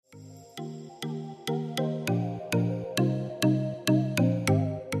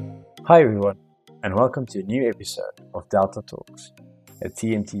Hi everyone, and welcome to a new episode of Delta Talks, a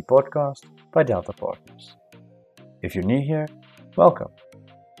TMT podcast by Delta Partners. If you're new here, welcome.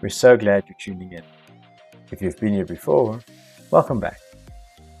 We're so glad you're tuning in. If you've been here before, welcome back.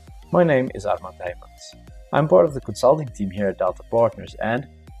 My name is Armand Heijmans. I'm part of the consulting team here at Delta Partners and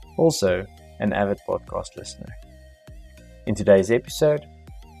also an avid podcast listener. In today's episode,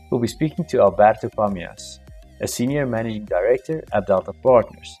 we'll be speaking to Alberto Pamias, a senior managing director at Delta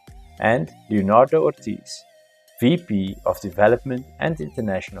Partners, and Leonardo Ortiz, VP of Development and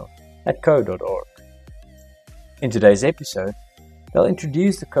International at Code.org. In today's episode, they'll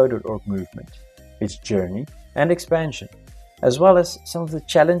introduce the Code.org movement, its journey and expansion, as well as some of the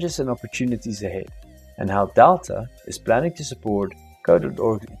challenges and opportunities ahead, and how Delta is planning to support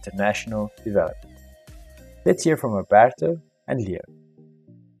Code.org's international development. Let's hear from Alberto and Leo.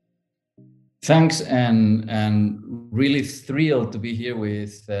 Thanks, and really thrilled to be here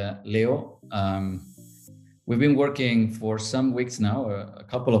with Leo. We've been working for some weeks now, a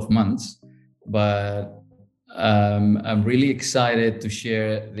couple of months, but I'm really excited to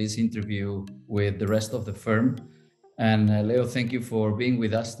share this interview with the rest of the firm. And Leo, thank you for being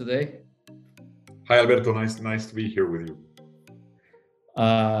with us today. Hi, Alberto. Nice to be here with you.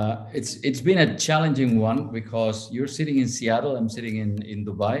 It's been a challenging one because you're sitting in Seattle, I'm sitting in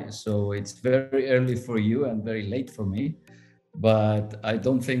Dubai, so it's very early for you and very late for me. But I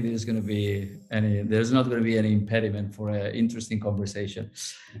don't think there's not going to be any impediment for an interesting conversation.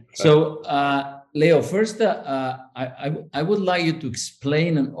 So, Leo, first, I would like you to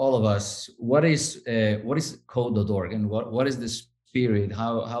explain to all of us what is Code.org and what is the spirit,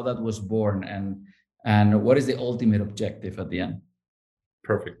 how that was born, and what is the ultimate objective at the end.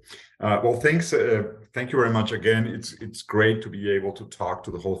 Perfect. Well, thanks. Thank you very much again. It's great to be able to talk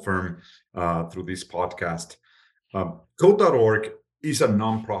to the whole firm through this podcast. Code.org is a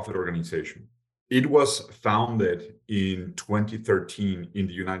nonprofit organization. It was founded in 2013 in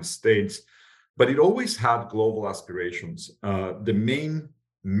the United States, but it always had global aspirations. The main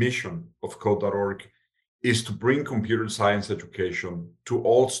mission of Code.org is to bring computer science education to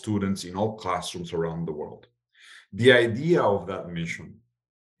all students in all classrooms around the world. The idea of that mission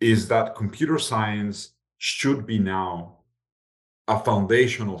is that computer science should be now a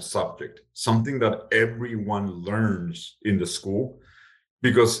foundational subject, something that everyone learns in the school.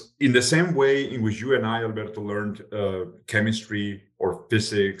 Because in the same way in which you and I, Alberto, learned chemistry or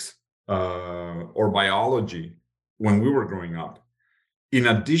physics or biology when we were growing up, in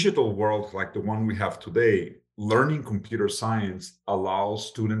a digital world like the one we have today, learning computer science allows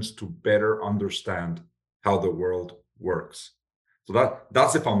students to better understand how the world works. So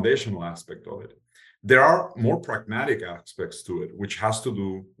that's the foundational aspect of it. There are more pragmatic aspects to it, which has to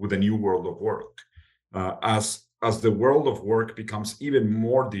do with the new world of work. As the world of work becomes even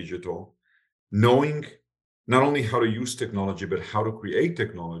more digital, knowing not only how to use technology, but how to create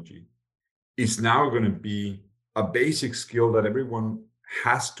technology is now going to be a basic skill that everyone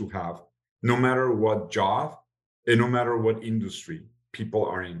has to have, no matter what job and no matter what industry people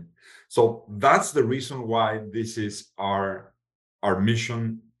are in. So that's the reason why this is our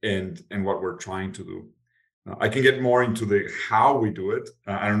mission and what we're trying to do. I can get more into the how we do it.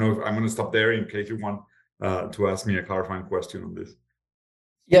 I don't know if I'm going to stop there in case you want to ask me a clarifying question on this.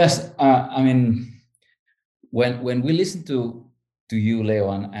 Yes, I mean, when we listen to you, Leo,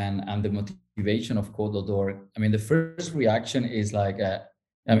 and the motivation of Code.org, I mean, the first reaction is like,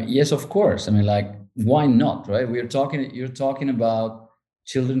 yes, of course. I mean, like, why not, right? You're talking about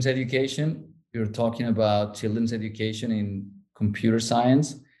children's education. You're talking about children's education in computer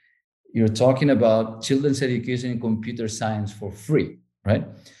science. You're talking about children's education in computer science for free, right?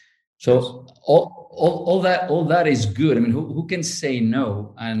 So all that is good. I mean, who can say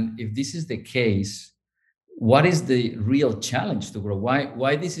no? And if this is the case, what is the real challenge to grow?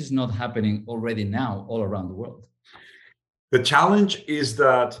 Why this is not happening already now all around the world? The challenge is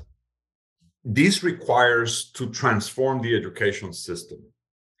that this requires to transform the education system.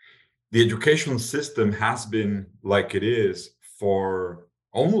 The education system has been like it is for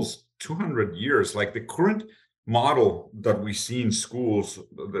almost 200 years. Like the current model that we see in schools,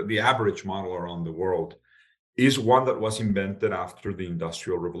 the average model around the world, is one that was invented after the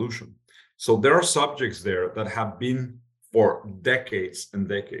Industrial Revolution. So there are subjects there that have been for decades and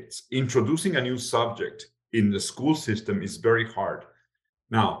decades. Introducing a new subject in the school system is very hard.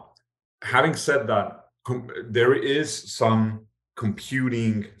 Now, having said that, there is some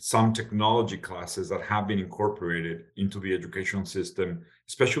computing, some technology classes that have been incorporated into the education system,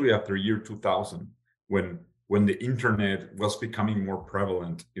 especially after year 2000, when the internet was becoming more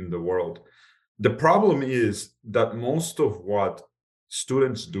prevalent in the world. The problem is that most of what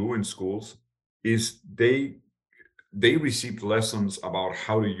students do in schools is they receive lessons about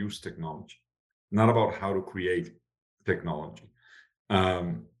how to use technology, not about how to create technology.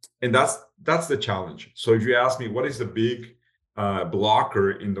 And that's the challenge. So if you ask me what is the big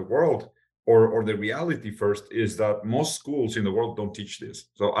blocker in the world, or the reality first is that most schools in the world don't teach this.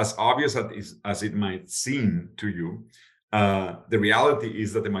 So as obvious as it might seem to you, the reality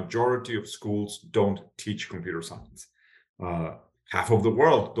is that the majority of schools don't teach computer science. Half of the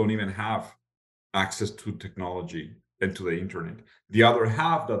world don't even have access to technology and to the internet. The other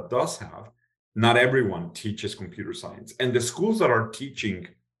half that does have, not everyone teaches computer science. And the schools that are teaching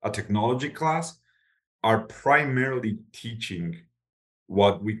a technology class are primarily teaching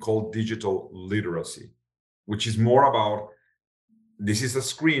what we call digital literacy, which is more about, this is a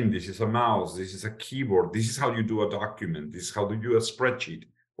screen, this is a mouse, this is a keyboard, this is how you do a document, this is how you do a spreadsheet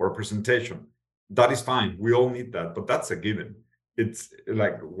or a presentation. That is fine. We all need that, but that's a given. It's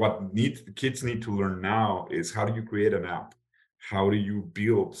like what kids need to learn now is, how do you create an app? How do you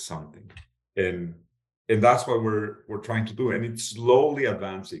build something? And that's what we're trying to do. And it's slowly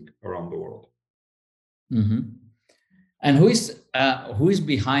advancing around the world. Mm-hmm. And who is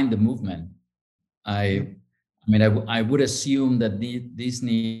behind the movement? I would assume that this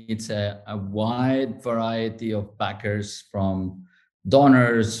needs a wide variety of backers, from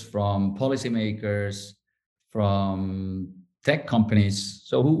donors, from policymakers, from tech companies.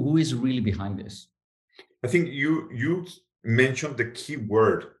 So who is really behind this? I think you mentioned the key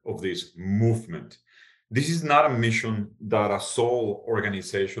word of this movement. This is not a mission that a sole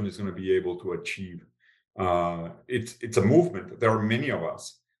organization is going to be able to achieve. It's a movement. There are many of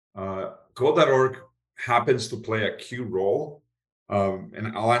us. Code.org happens to play a key role.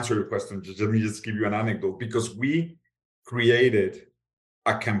 And I'll answer your question. Let me just give you an anecdote, because we created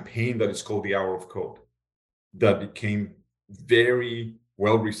a campaign that is called the Hour of Code, that became very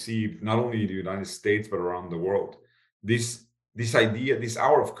well received, not only in the United States, but around the world. This idea, this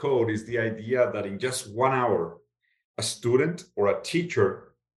Hour of Code, is the idea that in just 1 hour, a student or a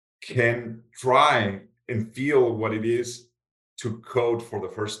teacher can try and feel what it is to code for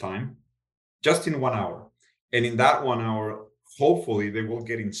the first time, just in 1 hour. And in that 1 hour, hopefully they will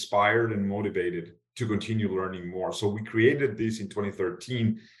get inspired and motivated to continue learning more. So we created this in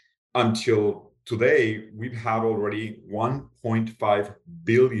 2013. Until today, we've had already 1.5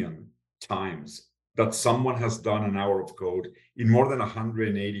 billion times that someone has done an hour of code in more than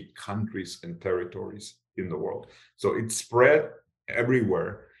 180 countries and territories in the world. So it's spread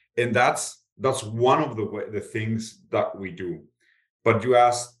everywhere. And that's one of the things that we do. But you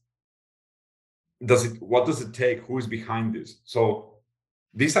asked, what does it take? Who is behind this? So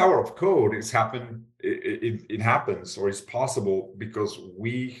this Hour of Code it happens, or is possible, because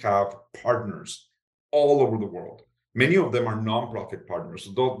we have partners all over the world. Many of them are nonprofit partners.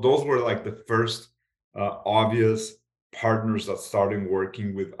 So those were like the first obvious partners that started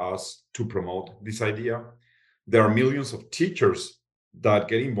working with us to promote this idea. There are millions of teachers that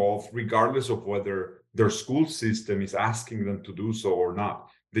get involved, regardless of whether their school system is asking them to do so or not.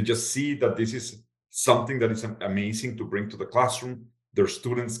 They just see that this is something that is amazing to bring to the classroom. Their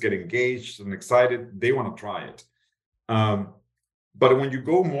students get engaged and excited. They want to try it. But when you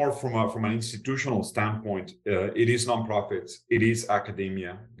go more from an institutional standpoint, it is nonprofits, it is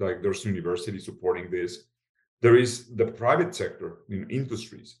academia, like there's universities supporting this. There is the private sector,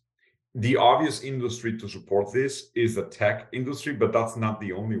 industries. The obvious industry to support this is the tech industry, but that's not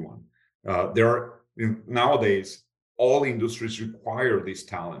the only one. There are, nowadays, all industries require this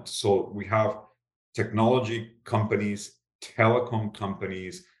talent. So we have technology companies, telecom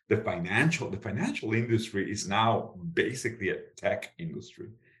companies, the financial industry is now basically a tech industry.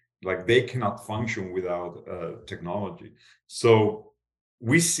 Like, they cannot function without technology. So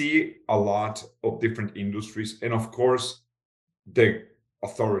we see a lot of different industries, and of course, the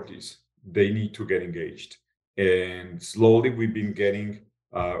authorities, they need to get engaged. And slowly we've been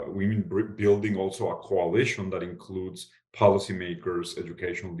building also a coalition that includes policymakers,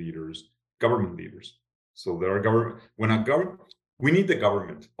 educational leaders, government leaders. So there are we need the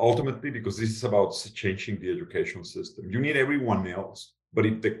government ultimately, because this is about changing the education system. You need everyone else, but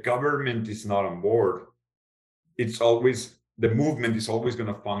if the government is not on board, the movement is always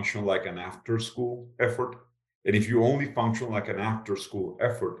going to function like an after-school effort. And if you only function like an after-school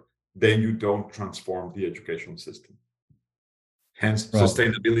effort, then you don't transform the education system. Hence, right,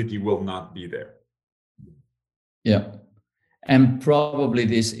 sustainability will not be there. Yeah, and probably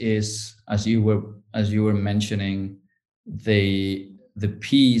this is, as you were mentioning, the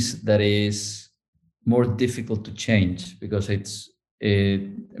piece that is more difficult to change, because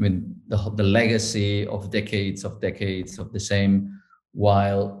the legacy of decades of the same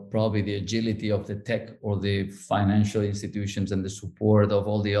while probably the agility of the tech or the financial institutions and the support of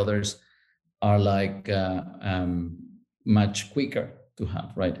all the others are like much quicker to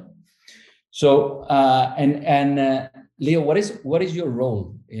have, right? So Leo, what is your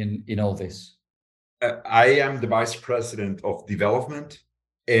role in all this? I am the vice president of development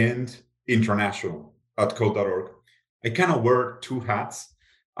and international at Code.org. I kind of wear two hats.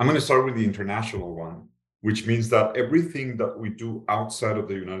 I'm going to start with the international one, which means that everything that we do outside of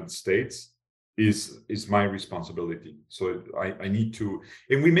the United States is my responsibility. So I need to,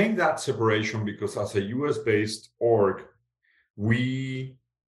 and we make that separation because as a US-based org, we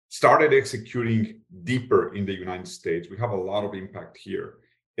started executing deeper in the United States. We have a lot of impact here.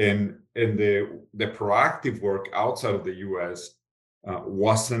 And the proactive work outside of the US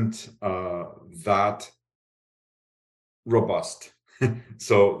wasn't that robust.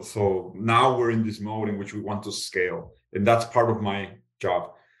 So now we're in this mode in which we want to scale, and that's part of my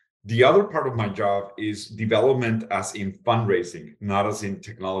job. The other part of my job is development, as in fundraising, not as in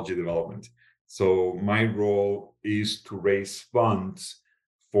technology development. So my role is to raise funds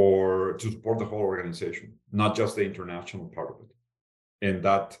to support the whole organization, not just the international part of it. And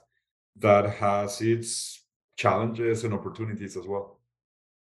that has its challenges and opportunities as well.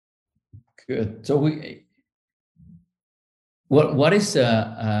 Good. So what is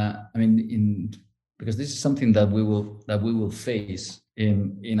I mean, because this is something that we will face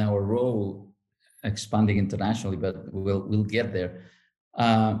in our role expanding internationally, but we'll get there.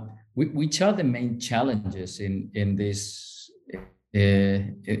 Which are the main challenges in this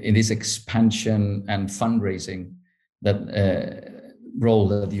expansion and fundraising role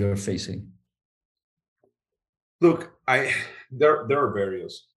that you're facing? Look, there are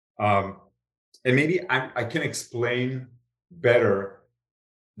various, and maybe I can explain better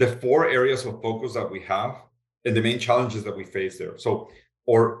the 4 areas of focus that we have and the main challenges that we face there. So,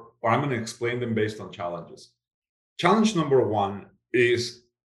 or I'm going to explain them based on challenges. Challenge number 1 is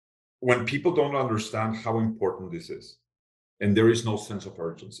when people don't understand how important this is, and there is no sense of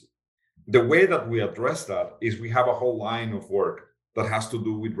urgency. The way that we address that is we have a whole line of work that has to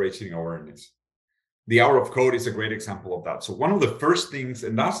do with raising awareness. The Hour of Code is a great example of that. So one of the first things,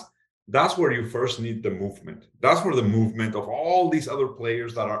 and that's where you first need the movement. That's where the movement of all these other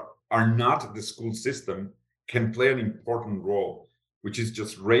players that are not the school system can play an important role, which is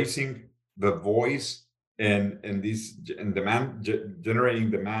just raising the voice and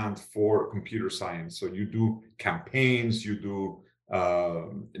generating demand for computer science. So you do campaigns, you do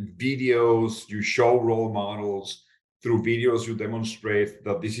videos, you show role models. Through videos, you demonstrate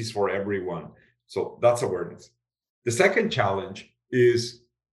that this is for everyone. So that's awareness. The second challenge is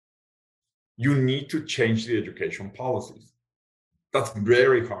you need to change the education policies. That's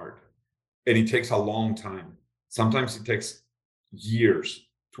very hard, and it takes a long time. Sometimes it takes years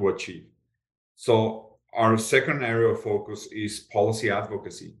to achieve. So our second area of focus is policy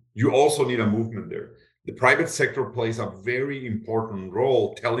advocacy. You also need a movement there. The private sector plays a very important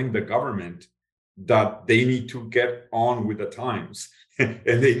role telling the government that they need to get on with the times and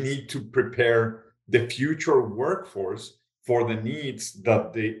they need to prepare the future workforce for the needs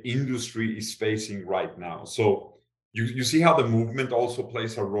that the industry is facing right now. So you see how the movement also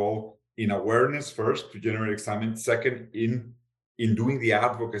plays a role in awareness first to generate excitement. Second, in doing the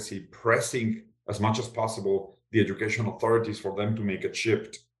advocacy, pressing as much as possible the education authorities for them to make a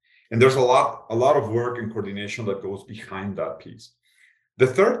shift. And there's a lot of work and coordination that goes behind that piece. The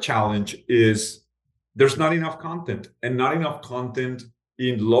third challenge is there's not enough content, and not enough content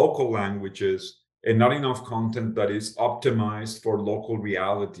in local languages, and not enough content that is optimized for local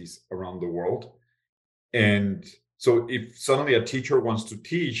realities around the world. And so if suddenly a teacher wants to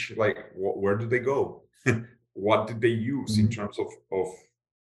teach, like, where do they go? What did they use in terms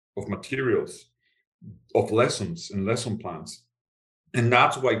of materials, of lessons and lesson plans? And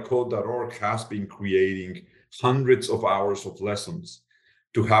that's why Code.org has been creating hundreds of hours of lessons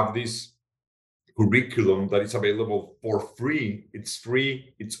to have this curriculum that is available for free. It's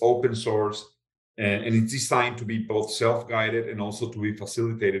free, it's open source, and it's designed to be both self-guided and also to be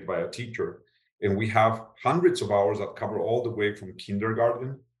facilitated by a teacher. And we have hundreds of hours that cover all the way from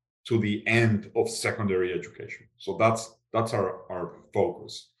kindergarten to the end of secondary education. So that's our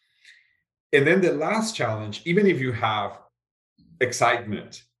focus. And then the last challenge, even if you have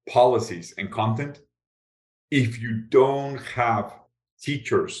excitement, policies, and content, if you don't have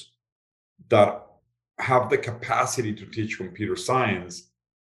teachers that have the capacity to teach computer science,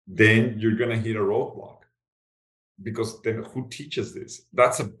 then you're going to hit a roadblock. Because then who teaches this?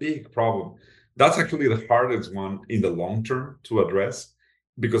 That's a big problem. That's actually the hardest one in the long term to address,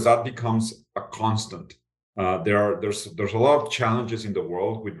 because that becomes a constant. There's a lot of challenges in the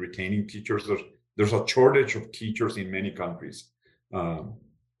world with retaining teachers. There's a shortage of teachers in many countries,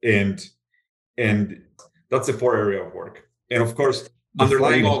 and that's the 4 area of work. And of course,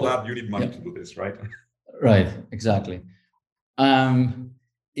 underlying all that, you need money to do this, right? Right, exactly.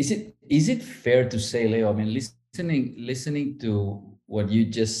 Is it fair to say, Leo? I mean, listening to what you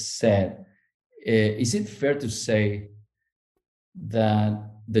just said, is it fair to say that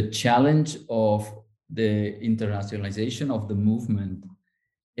the challenge of the internationalization of the movement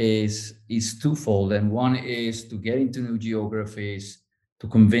is twofold? And one is to get into new geographies, to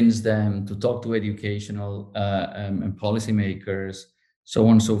convince them, to talk to educational and policymakers, so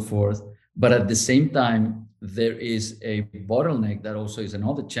on and so forth. But at the same time, there is a bottleneck that also is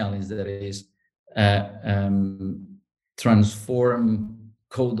another challenge, that is transform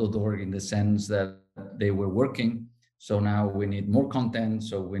code.org in the sense that they were working. So now we need more content,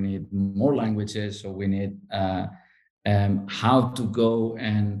 so we need more languages, so we need how to go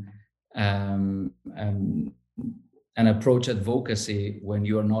and approach advocacy when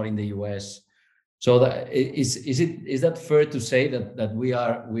you are not in the US. So that is that fair to say that we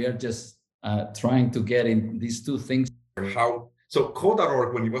are just trying to get in these two things? So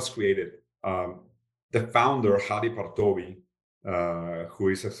code.org, when it was created, the founder, Hadi Partovi, who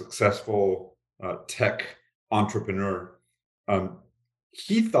is a successful tech entrepreneur,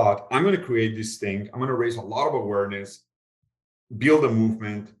 he thought, I'm going to create this thing. I'm going to raise a lot of awareness, build a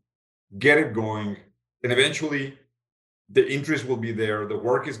movement, get it going, and eventually the interest will be there. The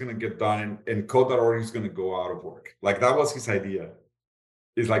work is going to get done, and code.org is going to go out of work. Like, that was his idea.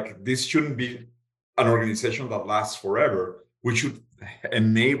 It's like, this shouldn't be an organization that lasts forever. We should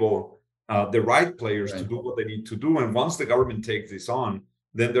enable the right players to do what they need to do. And once the government takes this on,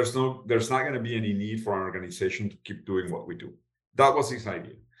 then there's not going to be any need for an organization to keep doing what we do. That was his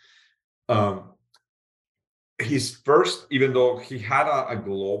idea. His first, even though he had a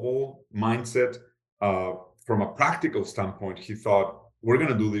global mindset, from a practical standpoint, he thought, we're going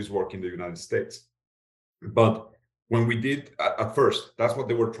to do this work in the United States. But when we did at first, that's what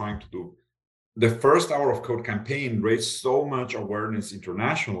they were trying to do. The first Hour of Code campaign raised so much awareness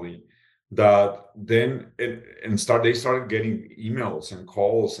internationally that then they started getting emails and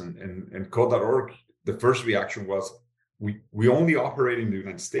calls, and code.org, the first reaction was, we only operate in the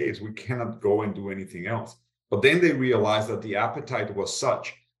United States. We cannot go and do anything else. But then they realized that the appetite was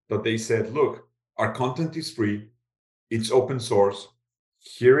such that they said, look, our content is free. It's open source.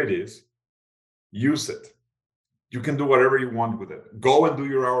 Here it is. Use it. You can do whatever you want with it. Go and do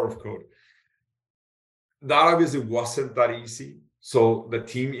your Hour of Code. That obviously wasn't that easy. So the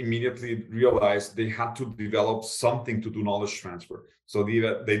team immediately realized they had to develop something to do knowledge transfer. So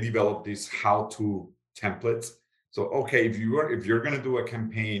they developed these how-to templates. So, okay, if you're going to do a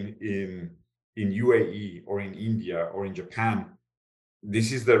campaign in UAE or in India or in Japan,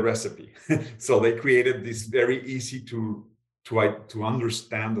 this is the recipe. So they created this very easy to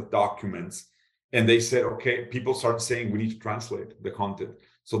understand the documents. And they said, okay, people started saying we need to translate the content.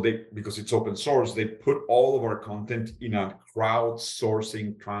 So because it's open source, they put all of our content in a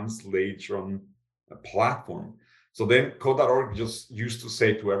crowdsourcing translation platform. So then code.org just used to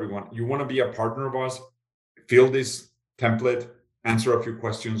say to everyone, you want to be a partner of us, fill this template, answer a few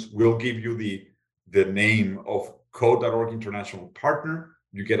questions. We'll give you the name of code.org International Partner.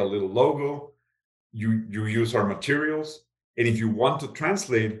 You get a little logo. You use our materials. And if you want to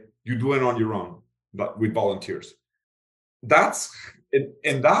translate, you do it on your own, but with volunteers. That's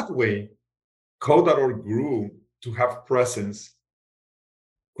in that way, code.org grew to have presence,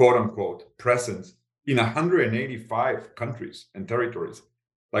 quote unquote, presence in 185 countries and territories.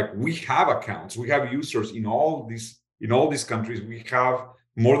 Like, we have accounts, we have users in all these countries. We have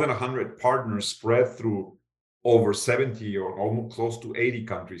more than 100 partners spread through over 70 or almost close to 80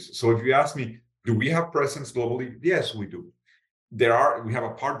 countries. So if you ask me, do we have presence globally? Yes, we do. We have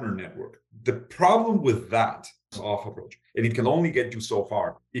a partner network. The problem with that off approach, and it can only get you so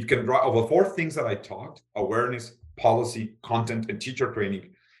far. It can drive of the 4 things that I talked: awareness, policy, content, and teacher training.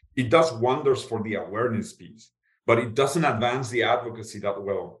 It does wonders for the awareness piece, but it doesn't advance the advocacy that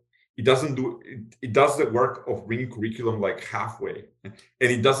well. It does the work of bringing curriculum like halfway, and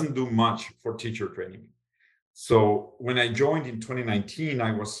it doesn't do much for teacher training. So when I joined in 2019,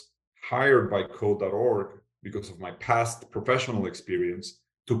 I was hired by code.org because of my past professional experience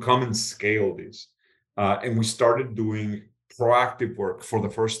to come and scale this. And we started doing proactive work for the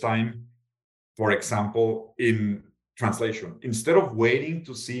first time, for example, in translation. Instead of waiting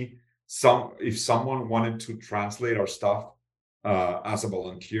to see if someone wanted to translate our stuff as a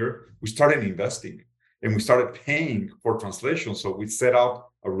volunteer, we started investing and we started paying for translation. So we set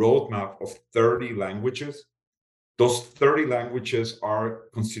out a roadmap of 30 languages Those 30 languages are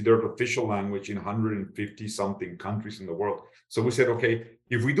considered official language in 150 something countries in the world. So we said, okay,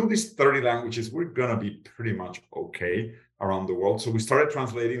 if we do these 30 languages, we're going to be pretty much okay around the world. So we started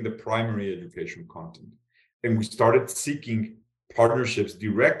translating the primary education content, and we started seeking partnerships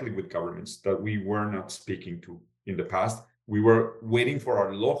directly with governments that we were not speaking to in the past. We were waiting for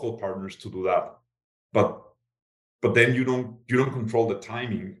our local partners to do that. But then you don't control the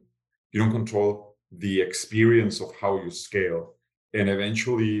timing. You don't control the experience of how you scale. And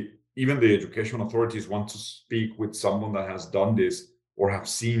eventually, even the education authorities want to speak with someone that has done this or have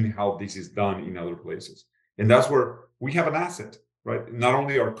seen how this is done in other places. And that's where we have an asset, right? Not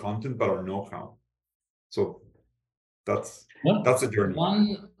only our content, but our know-how. So that's a journey.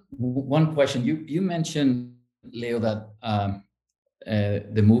 One question. You mentioned, Leo, that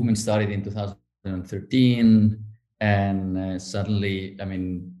the movement started in 2013 and suddenly, I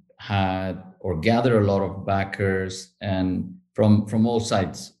mean, had or gathered a lot of backers and from all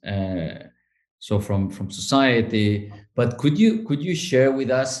sides, so from society. But could you share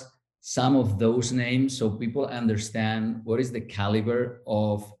with us some of those names so people understand what is the caliber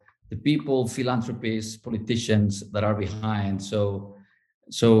of the people, philanthropists, politicians that are behind? So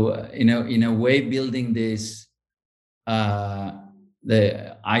in a way, building this.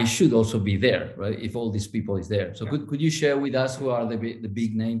 I should also be there, right? If all these people is there. So could you share with us who are the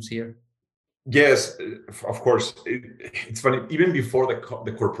big names here? Yes, of course. It's funny, even before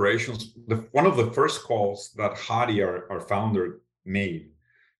the corporations, one of the first calls that Hadi, our founder, made,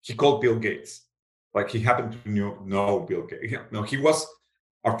 he called Bill Gates. Like, he happened to know Bill Gates. No,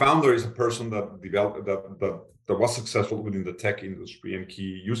 our founder is a person that developed, that was successful within the tech industry, and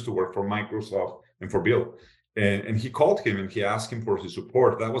he used to work for Microsoft and for Bill. And he called him and he asked him for his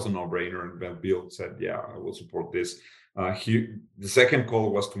support. That was a no-brainer. And Bill said, yeah, I will support this. The second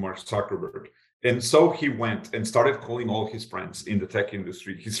call was to Mark Zuckerberg. And so he went and started calling all his friends in the tech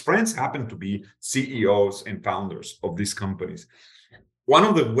industry. His friends happened to be CEOs and founders of these companies. One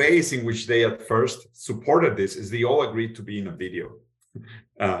of the ways in which they at first supported this is they all agreed to be in a video.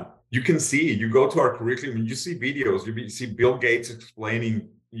 You can see, you go to our curriculum and you see videos, you see Bill Gates explaining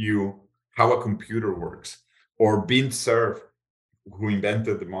you how a computer works, or Vint Cerf, who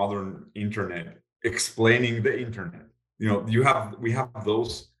invented the modern internet, explaining the internet. You know, we have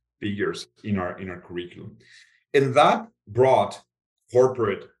those figures in our curriculum, and that brought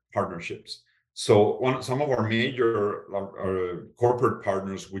corporate partnerships. So some of our major corporate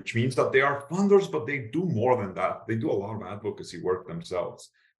partners, which means that they are funders, but they do more than that. They do a lot of advocacy work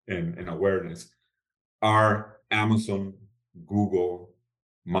themselves and awareness, are Amazon, Google,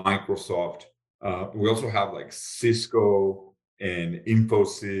 Microsoft. We also have like Cisco and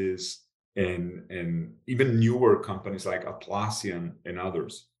Infosys and even newer companies like Atlassian and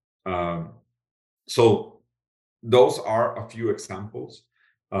others. So those are a few examples.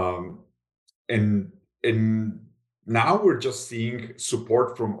 And now we're just seeing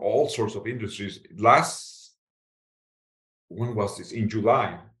support from all sorts of industries. When was this? In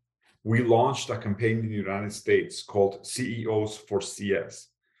July, we launched a campaign in the United States called CEOs for CS.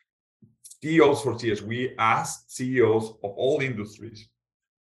 CEOs for CS. We asked CEOs of all industries,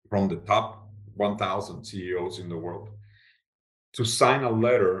 from the top 1,000 CEOs in the world, to sign a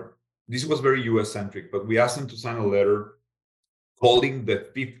letter. This was very US-centric, but we asked them to sign a letter calling the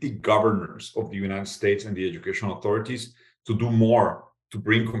 50 governors of the United States and the education authorities to do more to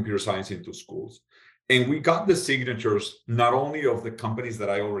bring computer science into schools. And we got the signatures not only of the companies that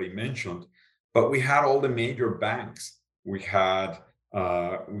I already mentioned, but we had all the major banks. We had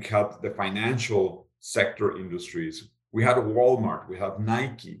the financial sector industries. We had Walmart. We had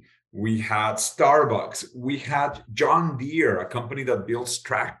Nike. We had Starbucks. We had John Deere, a company that builds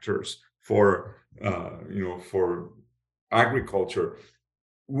tractors for agriculture.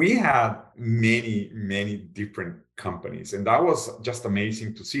 We had many different companies, and that was just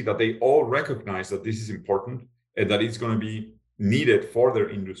amazing to see that they all recognize that this is important and that it's going to be needed for their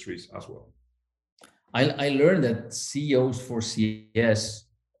industries as well. I learned that CEOs for CS,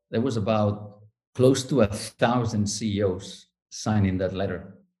 there was about close to 1,000 CEOs signing that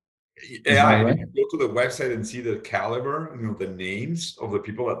letter. Yeah, right? If you go to the website and see the caliber, the names of the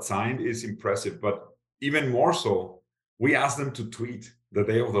people that signed is impressive. But even more so, we asked them to tweet the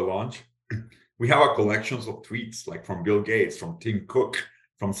day of the launch. We have a collections of tweets, like from Bill Gates, from Tim Cook,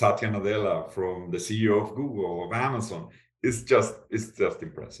 from Satya Nadella, from the CEO of Google, of Amazon. It's just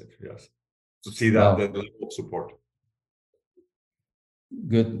impressive, yes, to see that level of support.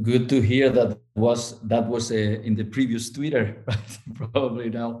 Good to hear that was in the previous Twitter, probably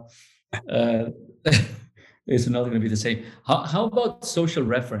now. it's not going to be the same. How about social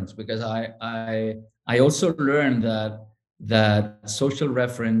reference? Because I also learned that social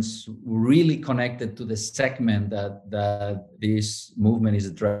reference really connected to the segment that this movement is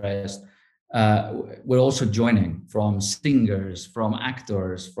addressed. We're also joining from singers, from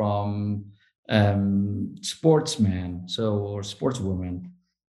actors, from sportsmen, or sportswomen.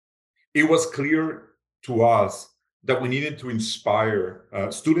 It was clear to us that we needed to inspire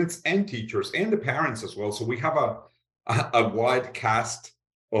students and teachers and the parents as well. So we have a wide cast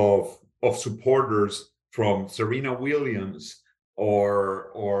of supporters, from Serena Williams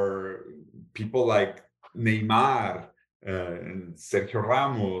or people like Neymar and Sergio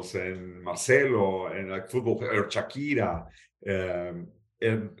Ramos and Marcelo, and like football, or Shakira, and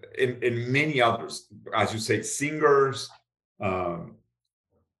many others, as you say, singers,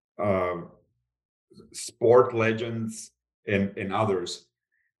 sport legends, and others.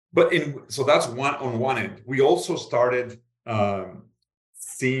 But so that's on one end. We also started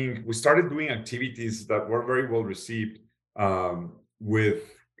we started doing activities that were very well received with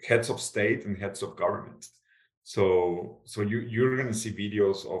heads of state and heads of government. So you're going to see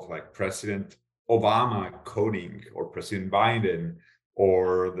videos of like President Obama coding, or President Biden,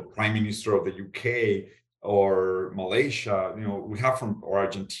 or the Prime Minister of the UK, or Malaysia. We have or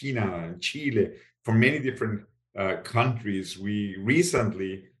Argentina and Chile, from many different countries. We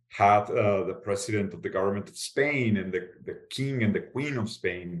recently had the president of the government of Spain and the king and the queen of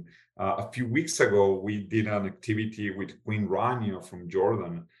Spain. A few weeks ago, we did an activity with Queen Rania from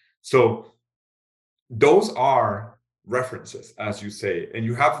Jordan. So those are references, as you say, and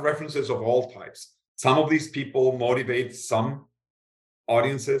you have references of all types. Some of these people motivate some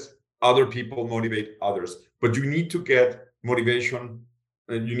audiences, other people motivate others, but you need to get motivation.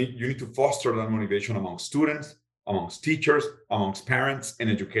 You need to foster that motivation among students, amongst teachers, amongst parents, and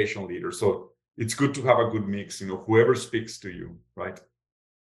educational leaders. So it's good to have a good mix, whoever speaks to you, right?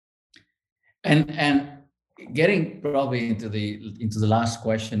 And getting probably into the last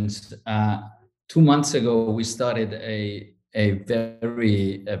questions. 2 months ago, we started a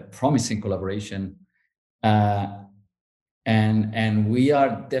very promising collaboration, and we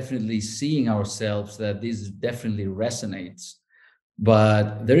are definitely seeing ourselves that this definitely resonates.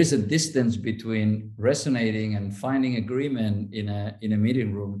 But there is a distance between resonating and finding agreement in a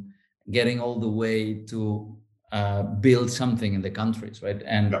meeting room, getting all the way to build something in the countries, right?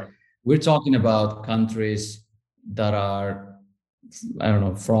 And we're talking about countries that are, I don't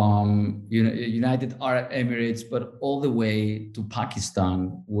know, from United Arab Emirates, but all the way to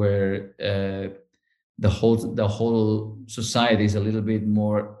Pakistan, where the whole society is a little bit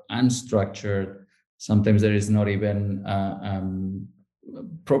more unstructured. Sometimes there is not even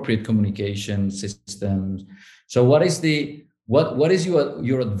appropriate communication systems. So what is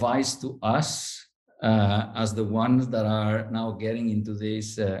your advice to us as the ones that are now getting into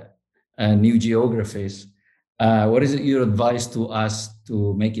these new geographies? What is your advice to us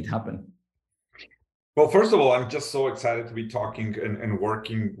to make it happen? Well, first of all, I'm just so excited to be talking and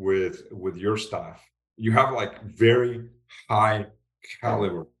working with your staff. You have like very high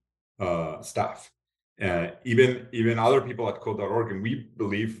caliber staff. Even other people at Code.org, and we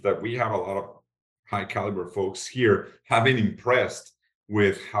believe that we have a lot of high caliber folks here, have been impressed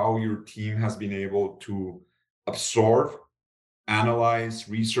with how your team has been able to absorb, analyze,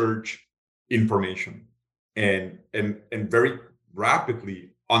 research information, and very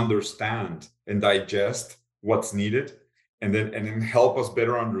rapidly understand and digest what's needed, and then help us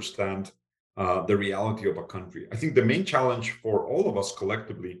better understand the reality of a country. I think the main challenge for all of us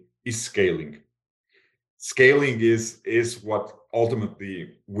collectively is scaling. Scaling is what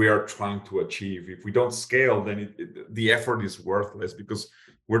ultimately we are trying to achieve. If we don't scale, then the effort is worthless, because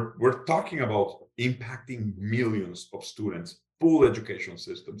we're talking about impacting millions of students, full education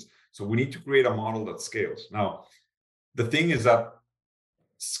systems. So we need to create a model that scales. Now, the thing is that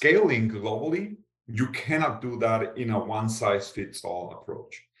scaling globally, you cannot do that in a one-size-fits-all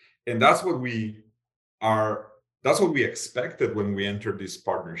approach. And that's what we expected when we entered this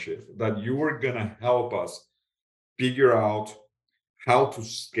partnership, that you were going to help us figure out how to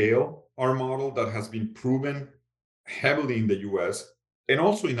scale our model that has been proven heavily in the US and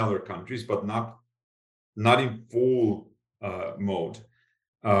also in other countries, but not in full mode.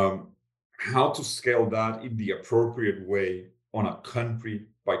 How to scale that in the appropriate way on a country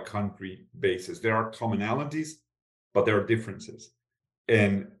by country basis. There are commonalities, but there are differences.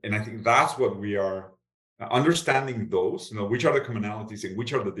 And I think that's what we are understanding. Those, which are the commonalities and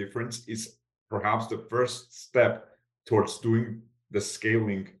which are the difference, is perhaps the first step towards doing the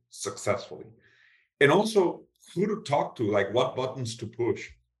scaling successfully. And also who to talk to, like what buttons to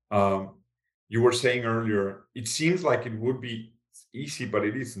push. you were saying earlier, it seems like it would be easy, but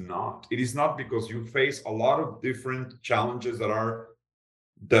it is not. It is not, because you face a lot of different challenges that are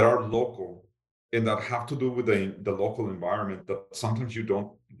local and that have to do with the local environment that sometimes you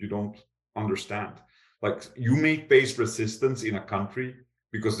don't understand. Like, you may face resistance in a country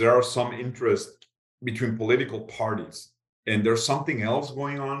because there are some interest between political parties, and there's something else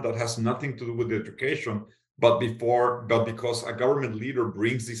going on that has nothing to do with education, but because a government leader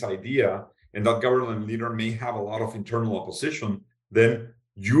brings this idea, and that government leader may have a lot of internal opposition, then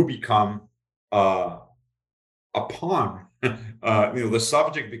you become a pawn. The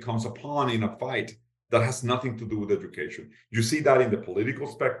subject becomes a pawn in a fight that has nothing to do with education. You see that in the political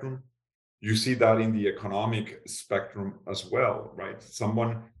spectrum. You see that in the economic spectrum as well, right?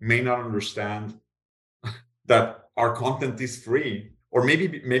 Someone may not understand that our content is free, or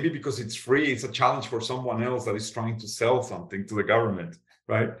maybe because it's free, it's a challenge for someone else that is trying to sell something to the government,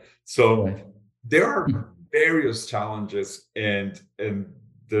 right? So Right. there are various challenges, and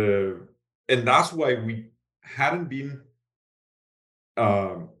that's why we hadn't been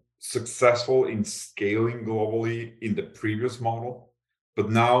successful in scaling globally in the previous model. But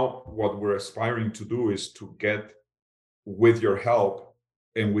now what we're aspiring to do is to get, with your help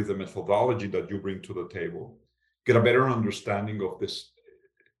and with the methodology that you bring to the table, get a better understanding of this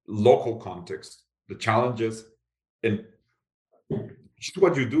local context, the challenges, and just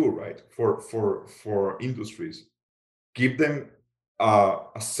what you do, right, for industries. Give them a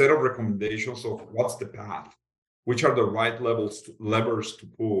set of recommendations of what's the path, which are the right levers to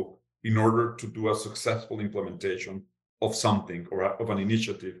pull in order to do a successful implementation of something or of an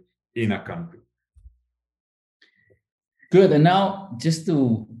initiative in a country. Good. And now, just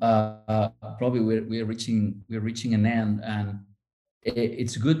to probably we're reaching an end, and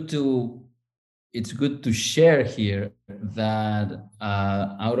it's good to share here that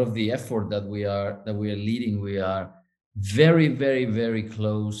out of the effort that we are leading, we are very, very, very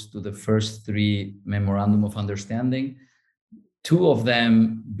close to the first 3 memorandum of understanding. 2 of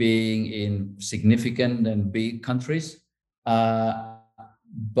them being in significant and big countries,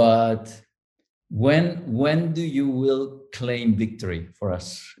 but when do you will claim victory for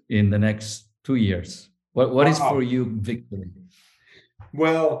us in the next 2 years? What is for you victory?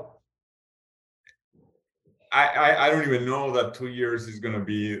 Well, I don't even know that 2 years is going to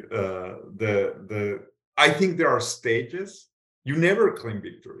be the. I think there are stages. You never claim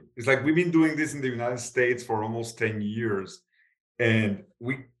victory. It's like we've been doing this in the United States for almost 10 years, and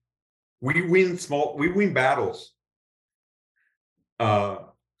we win battles. And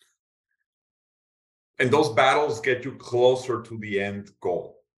those battles get you closer to the end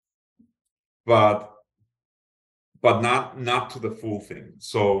goal, but not to the full thing.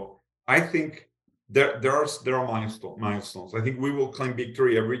 So I think there are milestones. I think we will claim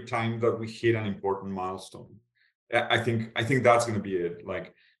victory every time that we hit an important milestone. I think that's going to be it.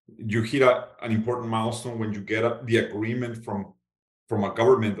 Like, you hit an important milestone when you get the agreement from a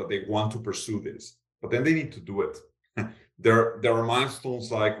government that they want to pursue this, but then they need to do it. There are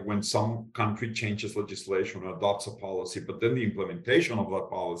milestones like when some country changes legislation or adopts a policy, but then the implementation of that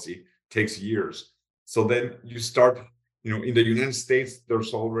policy takes years. So then you start, in the United States,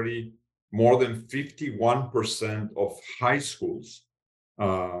 there's already more than 51% of high schools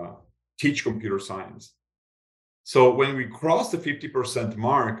teach computer science. So when we cross the 50%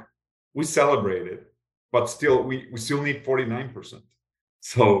 mark, we celebrate it, but still we still need 49%.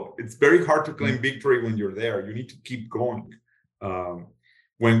 So it's very hard to claim victory when you're there. You need to keep going.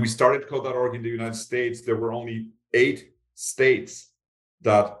 When we started Code.org in the United States, there were only 8 states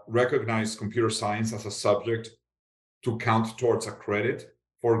that recognized computer science as a subject to count towards a credit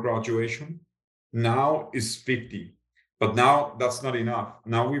for graduation. Now is 50, but now that's not enough.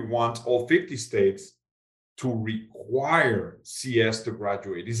 Now we want all 50 states to require CS to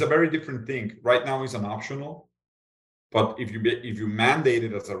graduate. It's a very different thing. Right now it's an optional. But if you mandate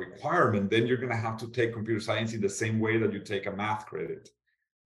it as a requirement, then you're going to have to take computer science in the same way that you take a math credit.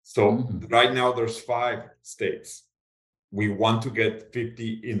 So right now there's 5 states. We want to get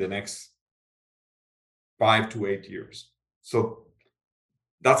 50 in the next 5 to 8 years. So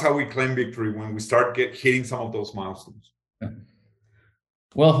that's how we claim victory, when we start hitting some of those milestones.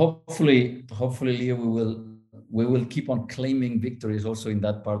 Well, hopefully, Leo, we will keep on claiming victories also in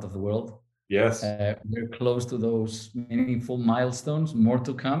that part of the world. Yes. We're close to those meaningful milestones, more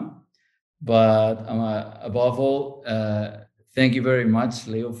to come. But above all, thank you very much,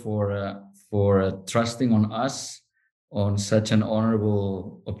 Leo, for trusting on us on such an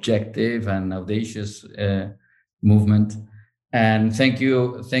honorable, objective, and audacious movement. And thank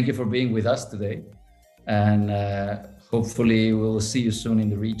you for being with us today. And hopefully we'll see you soon in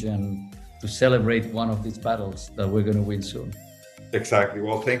the region to celebrate one of these battles that we're going to win soon. Exactly.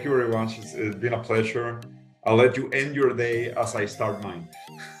 Well, thank you very much. It's been a pleasure. I'll let you end your day as I start mine.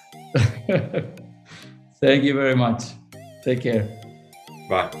 Thank you very much. Take care.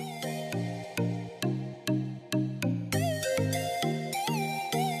 Bye.